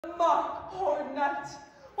Mark, poor knight,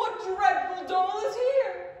 what dreadful dole is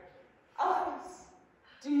here? Eyes,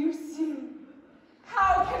 do you see?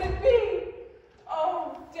 How can it be?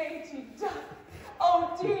 Oh, dainty duck,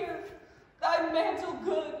 oh dear, thy mantle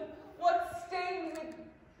good, what stains it?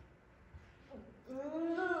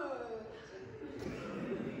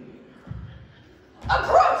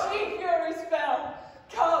 Approach, ye furies fell!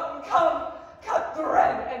 Come, come, cut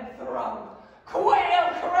thread and thrum, quail,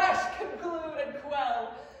 crash, conclude, and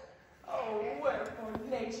quell. Oh, wherefore,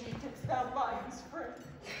 nation, didst thou lions free?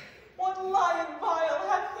 What lion vile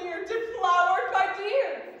hath here deflowered my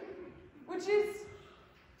dear? Which is,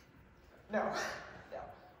 no,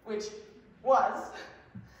 which was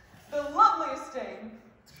the loveliest dame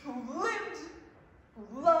who lived,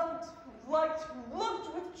 who loved, who liked, who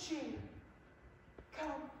looked with cheer.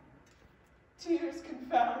 Come, tears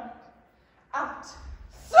confound, out,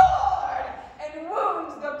 sword, and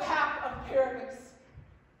wounds the pack of Pyramus.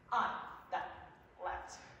 On that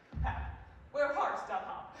left path, where hearts doth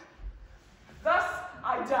hop. Thus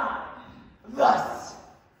I die, thus,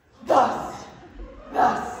 thus,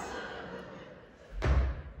 thus.